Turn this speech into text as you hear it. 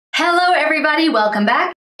Hello everybody, welcome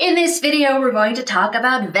back. In this video, we're going to talk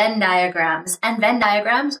about Venn diagrams. And Venn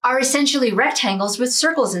diagrams are essentially rectangles with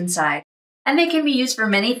circles inside. And they can be used for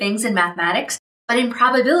many things in mathematics, but in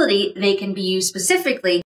probability, they can be used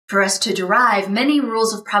specifically for us to derive many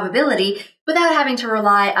rules of probability without having to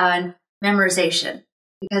rely on memorization.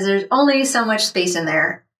 Because there's only so much space in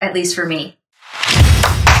there, at least for me.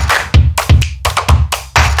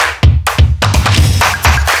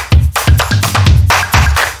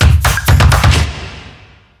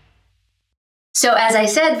 So as I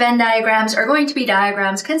said, Venn diagrams are going to be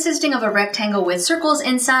diagrams consisting of a rectangle with circles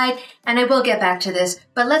inside, and I will get back to this,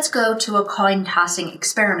 but let's go to a coin tossing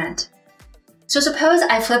experiment. So suppose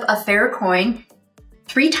I flip a fair coin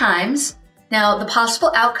 3 times. Now the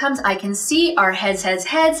possible outcomes I can see are heads, heads,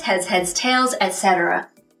 heads, heads, heads, tails, etc.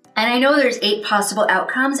 And I know there's 8 possible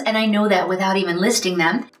outcomes, and I know that without even listing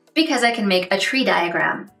them because I can make a tree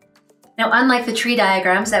diagram. Now, unlike the tree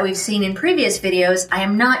diagrams that we've seen in previous videos, I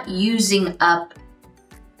am not using up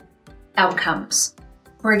outcomes.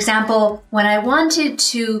 For example, when I wanted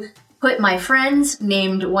to put my friends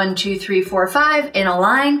named 1, 2, 3, 4, 5 in a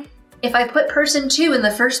line, if I put person 2 in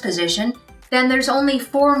the first position, then there's only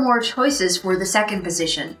 4 more choices for the second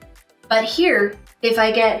position. But here, if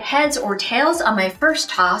I get heads or tails on my first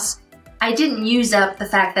toss, I didn't use up the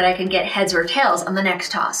fact that I can get heads or tails on the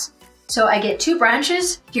next toss. So I get 2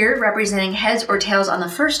 branches here representing heads or tails on the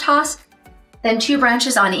first toss, then 2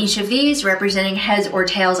 branches on each of these representing heads or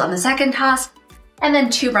tails on the second toss, and then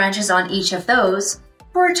 2 branches on each of those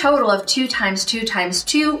for a total of 2 times 2 times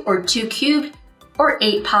 2 or 2 cubed or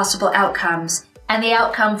 8 possible outcomes. And the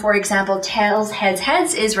outcome, for example, tails, heads,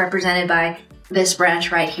 heads is represented by this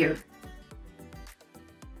branch right here.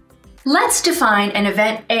 Let's define an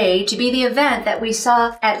event A to be the event that we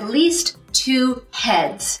saw at least 2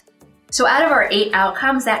 heads. So out of our 8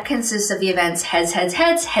 outcomes, that consists of the events heads, heads,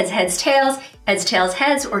 heads, heads, heads, tails, heads, tails,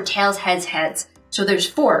 heads, or tails, heads, heads. So there's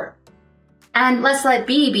 4. And let's let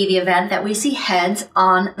B be the event that we see heads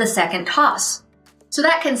on the second toss. So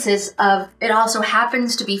that consists of, it also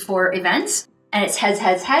happens to be 4 events, and it's heads,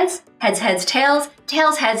 heads, heads, heads, heads, tails,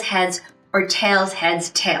 tails, heads, heads, or tails, heads,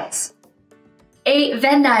 tails. A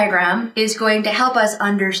Venn diagram is going to help us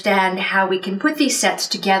understand how we can put these sets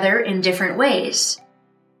together in different ways.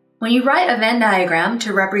 When you write a Venn diagram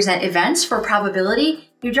to represent events for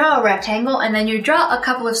probability, you draw a rectangle and then you draw a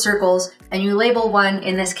couple of circles and you label one,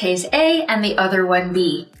 in this case A, and the other one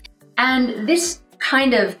B. And this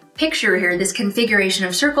kind of picture here, this configuration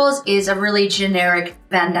of circles, is a really generic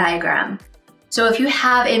Venn diagram. So if you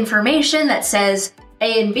have information that says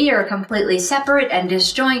A and B are completely separate and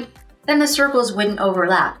disjoint, then the circles wouldn't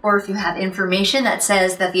overlap. Or if you have information that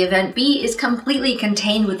says that the event B is completely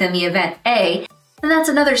contained within the event A, then that's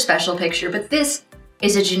another special picture, but this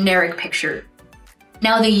is a generic picture.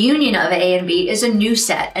 Now the union of A and B is a new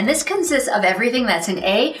set, and this consists of everything that's in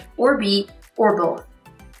A or B or both.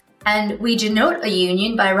 And we denote a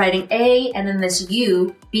union by writing A and then this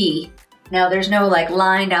U, B. Now there's no like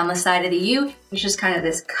line down the side of the U, it's just kind of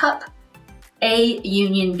this cup, A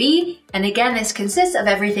union B. And again, this consists of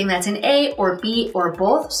everything that's in A or B or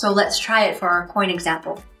both. So let's try it for our coin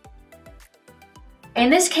example. In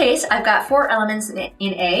this case, I've got 4 elements in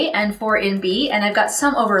A and 4 in B, and I've got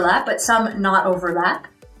some overlap, but some not overlap.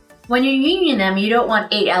 When you union them, you don't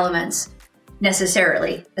want 8 elements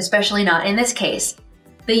necessarily, especially not in this case.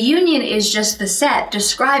 The union is just the set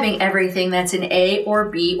describing everything that's in A or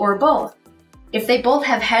B or both. If they both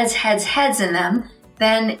have heads, heads, heads in them,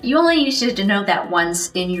 then you only need to denote that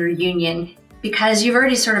once in your union because you've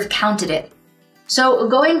already sort of counted it. So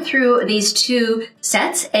going through these 2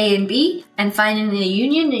 sets, A and B, and finding the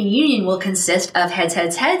union will consist of heads,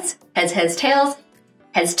 heads, heads, heads, heads, tails,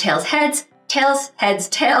 heads, tails, heads, tails, heads,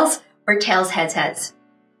 tails, or tails, heads, heads.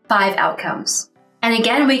 5 outcomes. And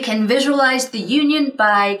again, we can visualize the union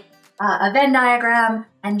by a Venn diagram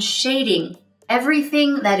and shading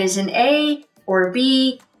everything that is in A or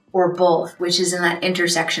B or both, which is in that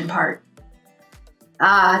intersection part.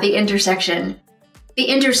 The intersection. The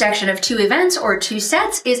intersection of 2 events or 2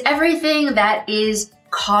 sets is everything that is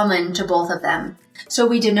common to both of them. So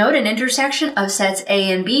we denote an intersection of sets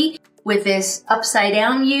A and B with this upside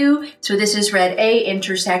down U. So this is read A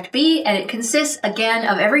intersect B, and it consists again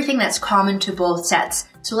of everything that's common to both sets.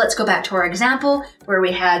 So let's go back to our example where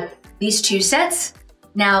we had these 2 sets.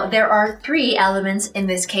 Now there are 3 elements in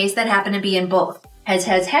this case that happen to be in both. Heads,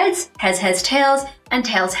 heads, heads, heads, heads, tails, and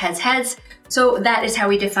tails, heads, heads. So that is how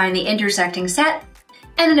we define the intersecting set.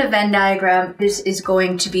 And in a Venn diagram, this is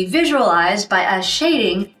going to be visualized by us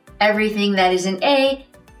shading everything that is in A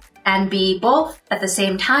and B both at the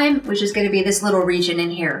same time, which is going to be this little region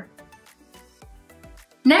in here.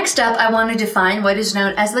 Next up, I want to define what is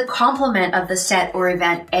known as the complement of the set or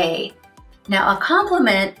event A. Now, a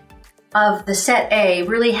complement of the set A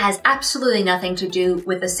really has absolutely nothing to do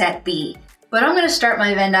with the set B. But I'm going to start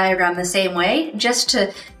my Venn diagram the same way, just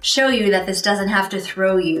to show you that this doesn't have to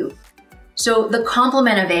throw you. So the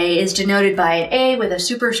complement of A is denoted by an A with a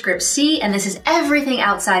superscript C, and this is everything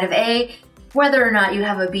outside of A, whether or not you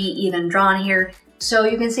have a B even drawn here. So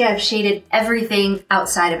you can see I've shaded everything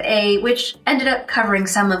outside of A, which ended up covering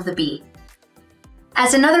some of the B.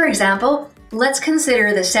 As another example, let's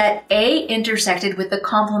consider the set A intersected with the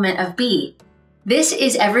complement of B. This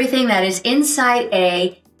is everything that is inside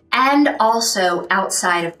A and also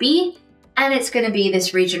outside of B, and it's going to be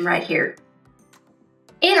this region right here.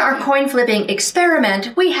 In our coin flipping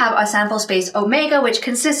experiment, we have a sample space omega, which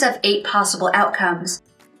consists of 8 possible outcomes.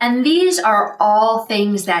 And these are all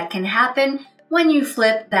things that can happen when you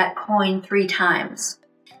flip that coin 3 times.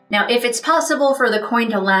 Now, if it's possible for the coin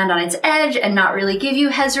to land on its edge and not really give you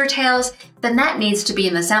heads or tails, then that needs to be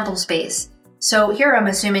in the sample space. So here I'm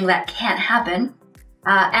assuming that can't happen.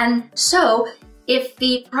 And so if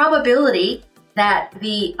the probability that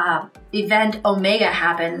the event omega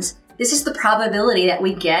happens, this is the probability that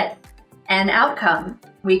we get an outcome.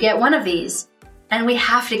 We get one of these, and we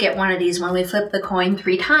have to get one of these when we flip the coin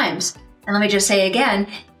 3 times. And let me just say again,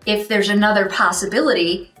 if there's another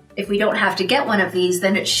possibility, if we don't have to get one of these,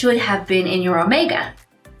 then it should have been in your omega.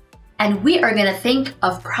 And we are going to think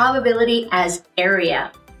of probability as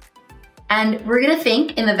area. And we're going to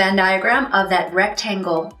think in the Venn diagram of that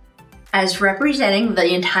rectangle as representing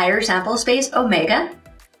the entire sample space omega.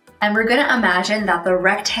 And we're going to imagine that the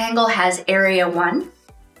rectangle has area 1.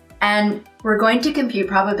 And we're going to compute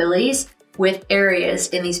probabilities with areas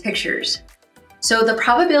in these pictures. So the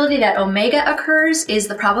probability that omega occurs is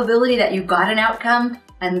the probability that you got an outcome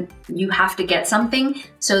and you have to get something.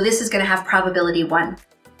 So this is going to have probability 1.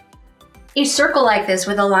 A circle like this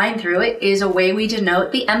with a line through it is a way we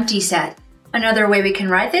denote the empty set. Another way we can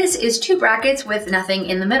write this is 2 brackets with nothing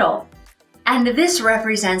in the middle. And this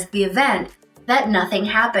represents the event that nothing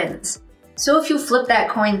happens. So if you flip that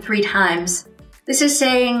coin 3 times, this is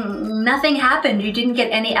saying nothing happened, you didn't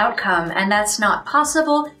get any outcome, and that's not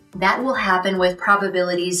possible. That will happen with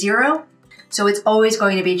probability 0. So it's always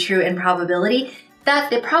going to be true in probability that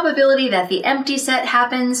the probability that the empty set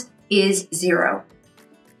happens is 0.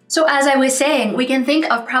 So as I was saying, we can think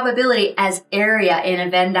of probability as area in a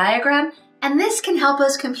Venn diagram, and this can help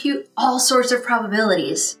us compute all sorts of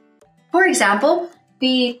probabilities. For example,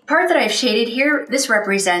 the part that I've shaded here, this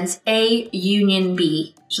represents A union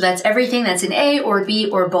B. So that's everything that's in A or B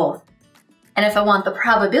or both. And if I want the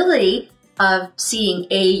probability of seeing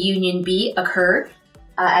A union B occur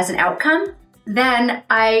as an outcome, then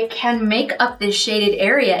I can make up this shaded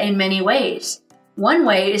area in many ways. One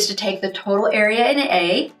way is to take the total area in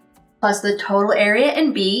A plus the total area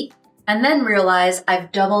in B, and then realize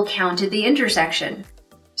I've double counted the intersection.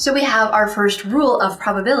 So we have our first rule of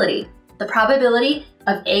probability. The probability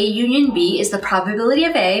of A union B is the probability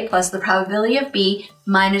of A plus the probability of B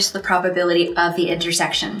minus the probability of the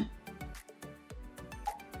intersection.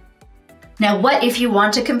 Now, what if you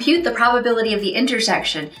want to compute the probability of the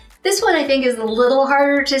intersection? This one I think is a little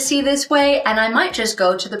harder to see this way, and I might just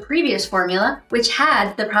go to the previous formula, which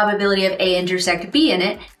had the probability of A intersect B in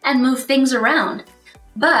it, and move things around.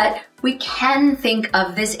 But we can think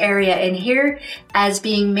of this area in here as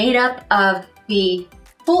being made up of the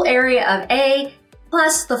full area of A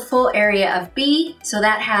plus the full area of B, so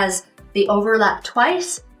that has the overlap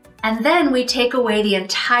twice, and then we take away the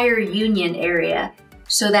entire union area.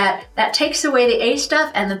 So that takes away the A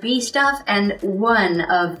stuff and the B stuff and one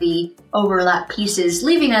of the overlap pieces,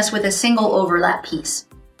 leaving us with a single overlap piece.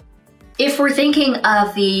 If we're thinking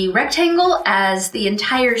of the rectangle as the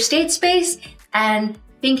entire state space and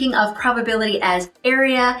thinking of probability as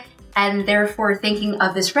area, and therefore thinking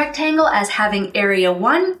of this rectangle as having area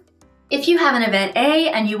 1, if you have an event A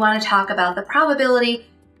and you want to talk about the probability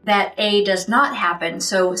that A does not happen,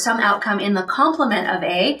 so some outcome in the complement of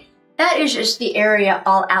A, that is just the area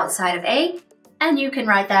all outside of A, and you can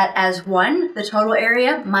write that as 1, the total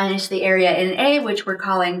area, minus the area in A, which we're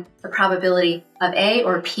calling the probability of A,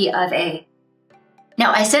 or P of A.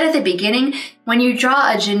 Now, I said at the beginning, when you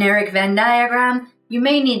draw a generic Venn diagram, you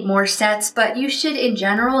may need more sets, but you should in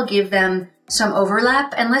general give them some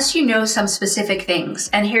overlap unless you know some specific things,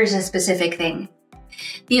 and here's a specific thing.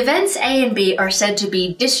 The events A and B are said to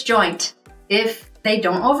be disjoint if they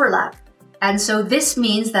don't overlap. And so this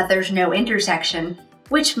means that there's no intersection,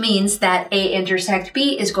 which means that A intersect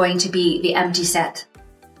B is going to be the empty set.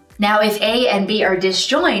 Now, if A and B are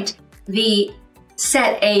disjoint, the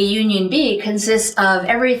set A union B consists of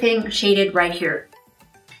everything shaded right here.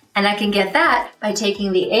 And I can get that by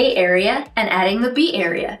taking the A area and adding the B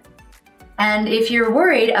area. And if you're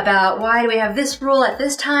worried about why do we have this rule at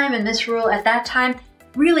this time and this rule at that time,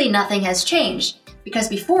 really nothing has changed. Because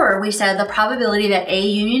before we said the probability that A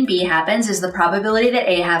union B happens is the probability that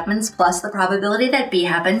A happens plus the probability that B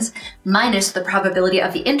happens minus the probability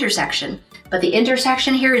of the intersection. But the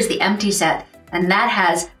intersection here is the empty set, and that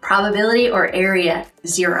has probability or area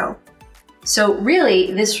 0. So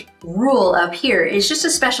really, this rule up here is just a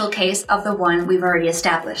special case of the one we've already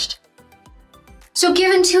established. So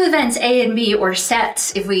given two events A and B, or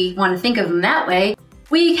sets if we want to think of them that way,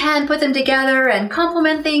 we can put them together and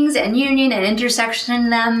complement things and union and intersection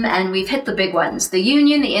them, and we've hit the big ones, the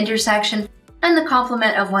union, the intersection, and the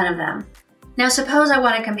complement of one of them. Now suppose I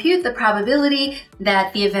want to compute the probability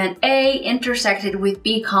that the event A intersected with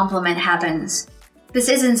B complement happens. This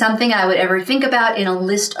isn't something I would ever think about in a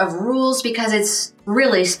list of rules because it's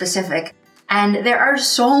really specific. And there are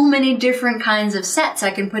so many different kinds of sets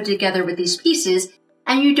I can put together with these pieces,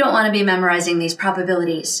 and you don't want to be memorizing these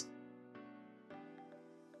probabilities.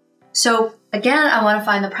 So again, I want to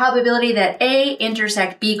find the probability that A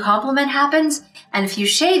intersect B complement happens, and if you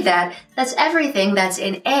shade that, that's everything that's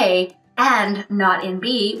in A and not in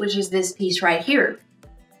B, which is this piece right here.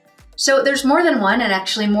 So there's more than one and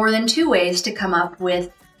actually more than two ways to come up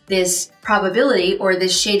with this probability or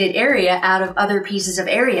this shaded area out of other pieces of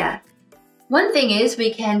area. One thing is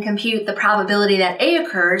we can compute the probability that A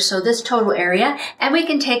occurs, so this total area, and we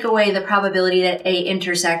can take away the probability that A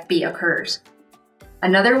intersect B occurs.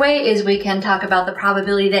 Another way is we can talk about the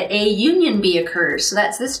probability that A union B occurs, so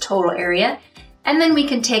that's this total area, and then we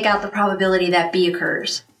can take out the probability that B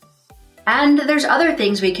occurs. And there's other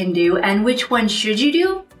things we can do, and which one should you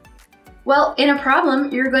do? Well, in a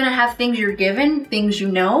problem, you're going to have things you're given, things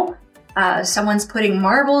you know. Someone's putting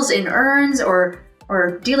marbles in urns or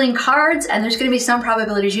dealing cards, and there's going to be some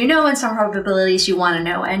probabilities you know and some probabilities you want to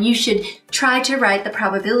know, and you should try to write the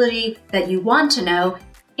probability that you want to know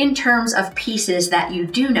in terms of pieces that you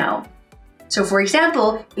do know. So for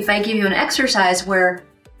example, if I give you an exercise where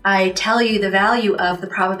I tell you the value of the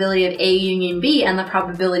probability of A union B and the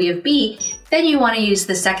probability of B, then you want to use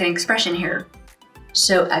the second expression here.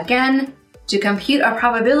 So again, to compute a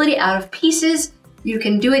probability out of pieces, you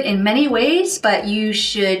can do it in many ways, but you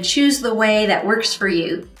should choose the way that works for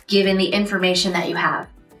you, given the information that you have.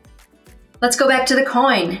 Let's go back to the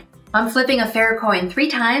coin. I'm flipping a fair coin 3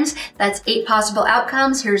 times. That's 8 possible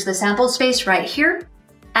outcomes. Here's the sample space right here.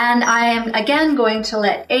 And I am again going to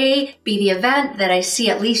let A be the event that I see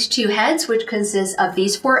at least 2 heads, which consists of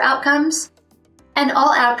these 4 outcomes. And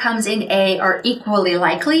all outcomes in A are equally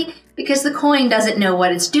likely because the coin doesn't know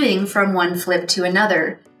what it's doing from one flip to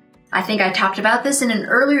another. I think I talked about this in an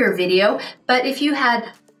earlier video, but if you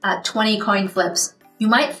had 20 coin flips, you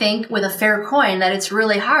might think with a fair coin that it's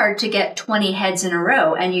really hard to get 20 heads in a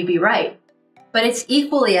row, and you'd be right. But it's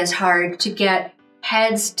equally as hard to get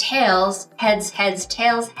heads, tails, heads, heads,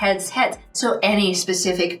 tails, heads, heads. So any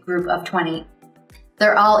specific group of 20.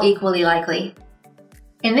 They're all equally likely.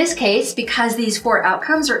 In this case, because these 4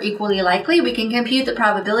 outcomes are equally likely, we can compute the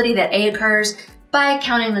probability that A occurs by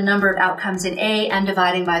counting the number of outcomes in A and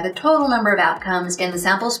dividing by the total number of outcomes in the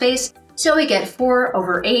sample space. So we get 4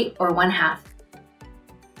 over 8, or 1/2.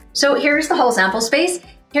 So here's the whole sample space.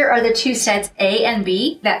 Here are the 2 sets A and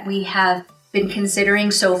B that we have been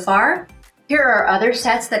considering so far. Here are other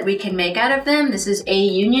sets that we can make out of them. This is A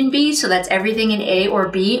union B, so that's everything in A or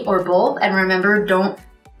B or both. And remember, don't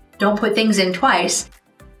put things in twice.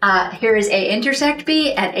 Here is A intersect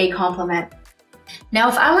B and A complement. Now,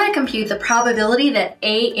 if I want to compute the probability that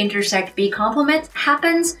A intersect B complement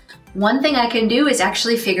happens, one thing I can do is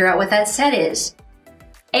actually figure out what that set is.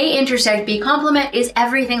 A intersect B complement is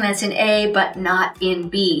everything that's in A but not in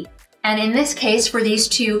B. And in this case, for these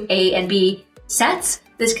 2 A and B sets,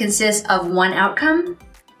 this consists of 1 outcome.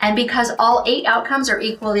 And because all 8 outcomes are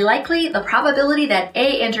equally likely, the probability that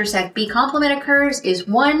A intersect B complement occurs is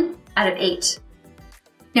 1 out of 8.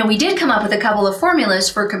 Now, we did come up with a couple of formulas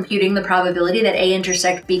for computing the probability that A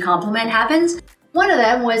intersect B complement happens. One of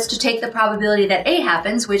them was to take the probability that A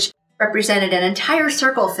happens, which represented an entire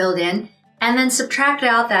circle filled in, and then subtract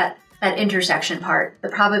out that intersection part, the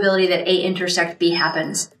probability that A intersect B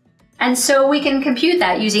happens. And so we can compute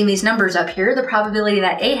that using these numbers up here. The probability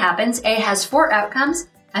that A happens, A has 4 outcomes,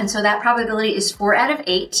 and so that probability is 4 out of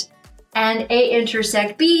 8. And A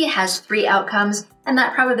intersect B has 3 outcomes, and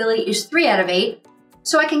that probability is 3 out of 8.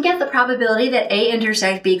 So I can get the probability that A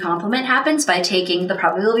intersect B complement happens by taking the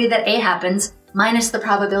probability that A happens minus the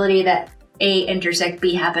probability that A intersect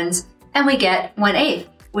B happens, and we get 1/8,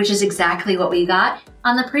 which is exactly what we got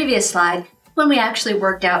on the previous slide when we actually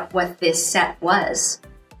worked out what this set was.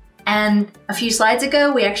 And a few slides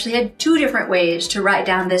ago, we actually had 2 different ways to write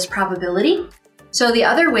down this probability. So the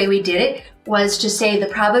other way we did it was to say the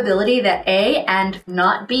probability that A and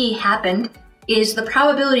not B happened is the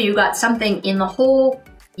probability you got something in the whole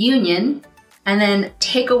union and then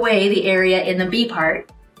take away the area in the B part.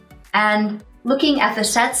 And looking at the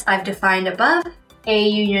sets I've defined above, A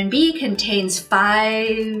union B contains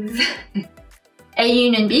 5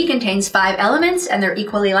 elements and they're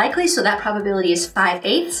equally likely, so that probability is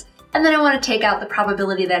 5/8. And then I want to take out the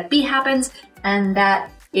probability that B happens, and that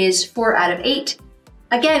is 4 out of 8.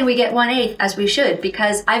 Again, we get 1/8 as we should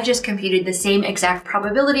because I've just computed the same exact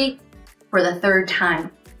probability for the 3rd time.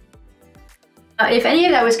 Now, if any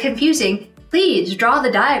of that was confusing, please draw the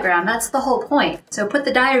diagram. That's the whole point. So put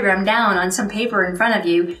the diagram down on some paper in front of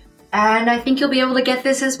you, and I think you'll be able to get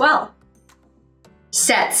this as well.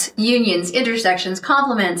 Sets, unions, intersections,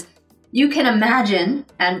 complements. You can imagine,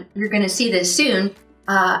 and you're going to see this soon,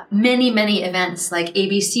 many events like A,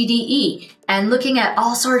 B, C, D, E, and looking at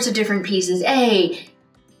all sorts of different pieces. A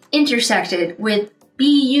intersected with B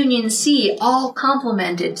union C, all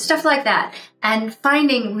complemented, stuff like that, and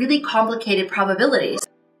finding really complicated probabilities.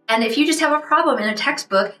 And if you just have a problem in a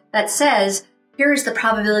textbook that says, here's the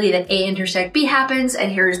probability that A intersect B happens,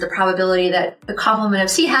 and here's the probability that the complement of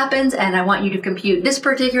C happens, and I want you to compute this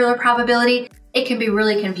particular probability, it can be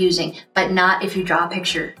really confusing, but not if you draw a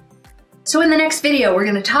picture. So in the next video, we're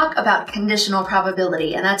going to talk about conditional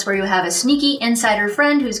probability, and that's where you have a sneaky insider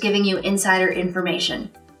friend who's giving you insider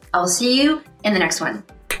information. I'll see you in the next one.